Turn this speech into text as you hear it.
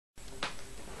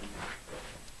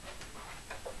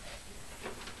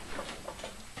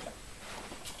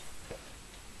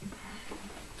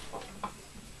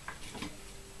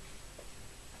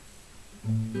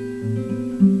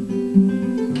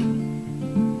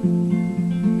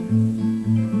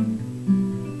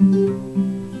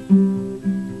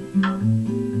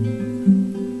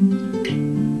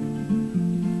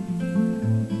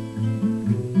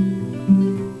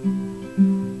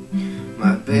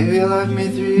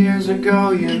years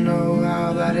ago, you know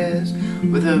how that is,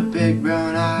 with her big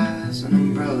brown eyes and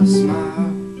umbrella smile.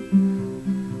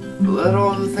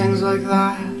 Little things like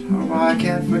that are why I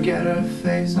can't forget her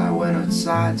face. I went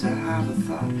outside to have a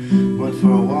thought, went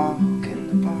for a walk in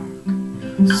the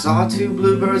park. Saw two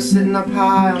bluebirds sitting up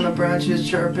high on the branches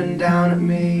chirping down at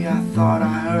me. I thought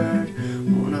I heard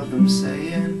one of them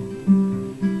saying,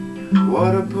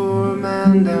 what a poor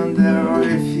man down there. Or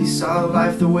if he saw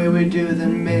life the way we do,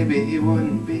 then maybe he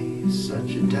wouldn't be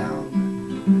such a downer.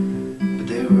 But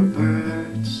they were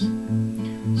birds,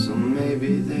 so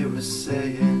maybe they were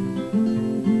saying,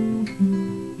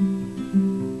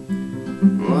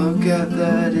 look at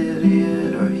that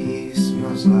idiot, or he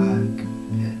smells like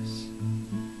piss.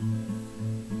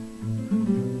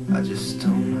 I just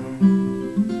don't know.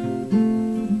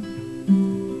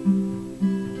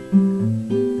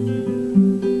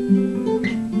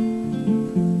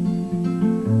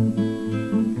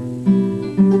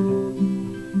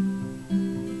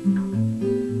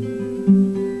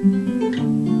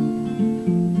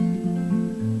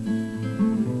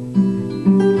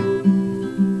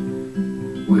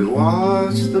 We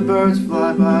watched the birds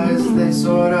fly by as they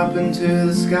soared up into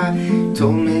the sky.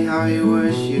 Told me how you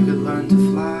wish you could learn to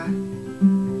fly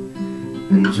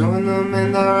and join them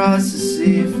in their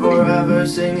ecstasy, forever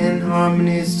singing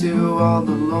harmonies to all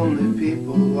the lonely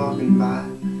people walking by.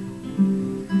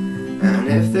 And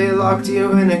if they locked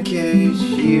you in a cage,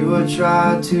 you would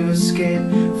try to escape,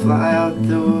 fly out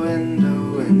the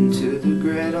window into the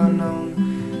great unknown.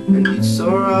 And you'd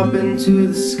soar up into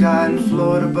the sky and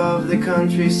float above the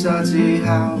countryside, see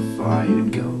how far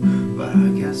you'd go, but I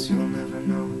guess you'll never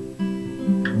know.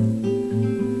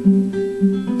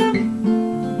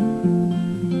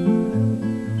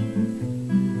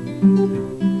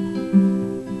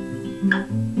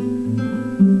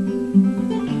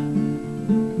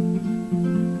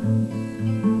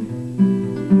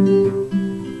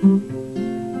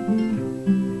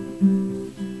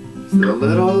 The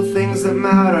little things that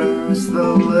matter, it's the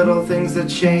little things that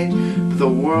change. But the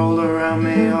world around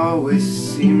me always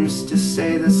seems to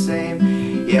stay the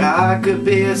same. Yeah, I could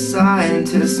be a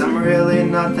scientist, I'm really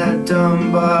not that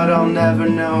dumb, but I'll never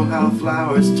know how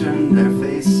flowers turn their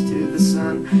face to the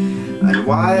sun, and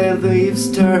why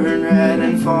leaves turn red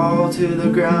and fall to the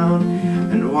ground,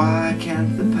 and why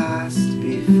can't the past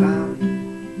be found?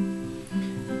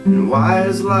 And why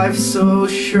is life so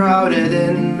shrouded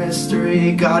in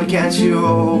mystery? God, can't you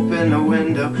open a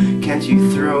window? Can't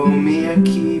you throw me a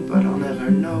key? But I'll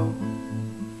never know,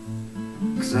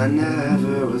 'cause I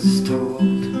never was told.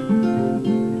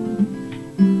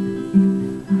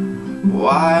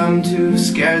 Why I'm too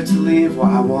scared to leave,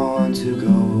 why I want to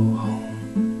go home.